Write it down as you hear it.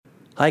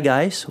Hi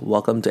guys,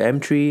 welcome to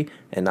M3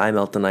 and I'm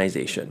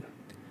Eltonization.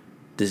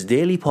 This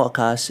daily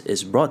podcast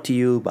is brought to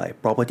you by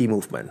Property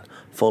Movement.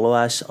 Follow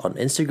us on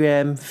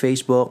Instagram,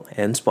 Facebook,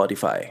 and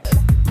Spotify.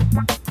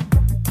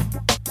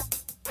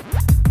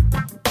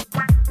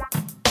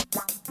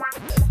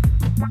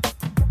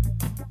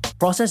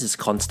 Process is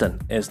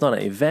constant. It's not an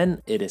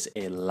event, it is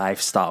a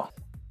lifestyle.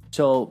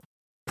 So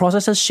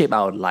processes shape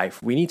our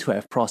life. We need to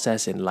have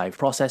process in life.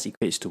 Process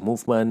equates to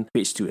movement,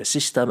 equates to a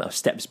system of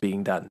steps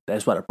being done.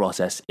 That's what a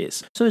process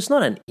is. So it's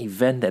not an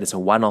event that is a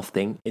one-off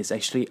thing. It's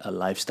actually a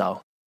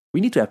lifestyle.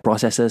 We need to have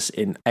processes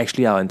in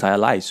actually our entire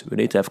lives. We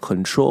need to have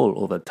control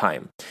over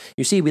time.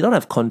 You see, we don't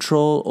have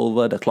control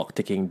over the clock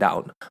ticking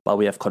down, but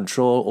we have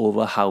control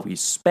over how we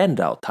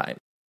spend our time.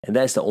 And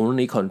that's the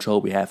only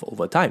control we have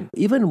over time.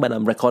 Even when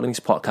I'm recording this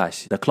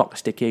podcast, the clock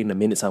is ticking, the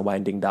minutes are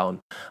winding down.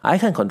 I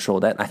can't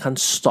control that. I can't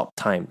stop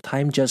time.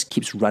 Time just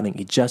keeps running.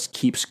 It just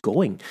keeps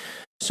going.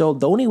 So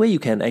the only way you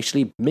can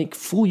actually make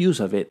full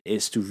use of it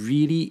is to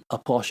really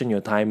apportion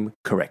your time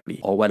correctly.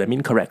 Or what I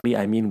mean correctly,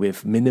 I mean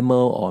with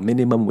minimal or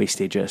minimum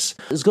wastages.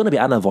 It's going to be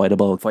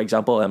unavoidable. For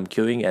example, I'm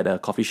queuing at a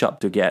coffee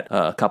shop to get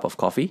a cup of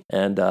coffee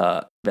and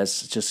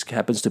there's just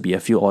happens to be a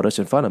few orders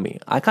in front of me.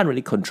 I can't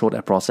really control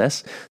that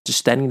process. Just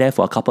standing there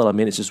for a couple of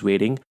minutes just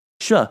waiting.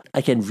 Sure, I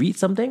can read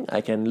something,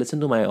 I can listen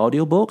to my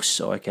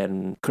audiobooks, or I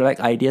can collect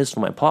ideas from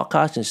my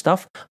podcast and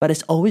stuff, but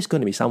there's always going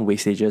to be some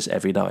wastages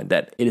every now and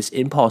then. It is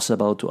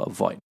impossible to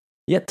avoid.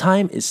 Yet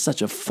time is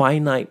such a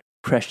finite,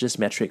 precious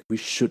metric, we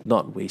should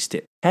not waste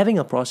it. Having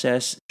a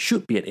process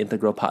should be an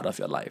integral part of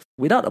your life.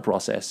 Without a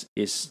process,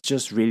 it's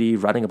just really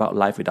running about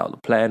life without a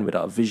plan,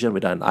 without a vision,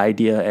 without an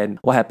idea, and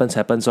what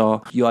happens,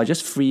 or you are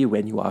just free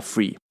when you are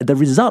free. The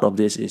result of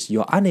this is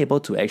you're unable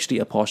to actually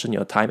apportion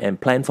your time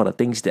and plan for the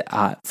things that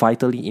are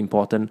vitally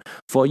important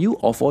for you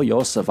or for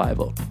your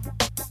survival.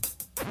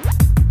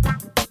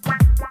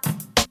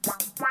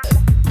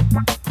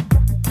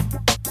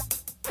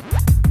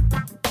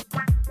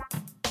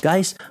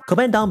 Guys,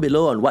 comment down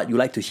below on what you'd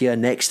like to hear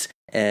next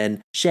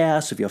and share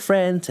us with your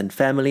friends and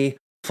family.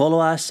 Follow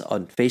us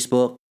on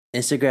Facebook,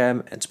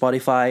 Instagram, and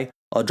Spotify,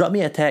 or drop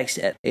me a text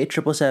at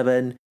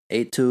 8777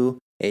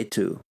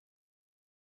 8282.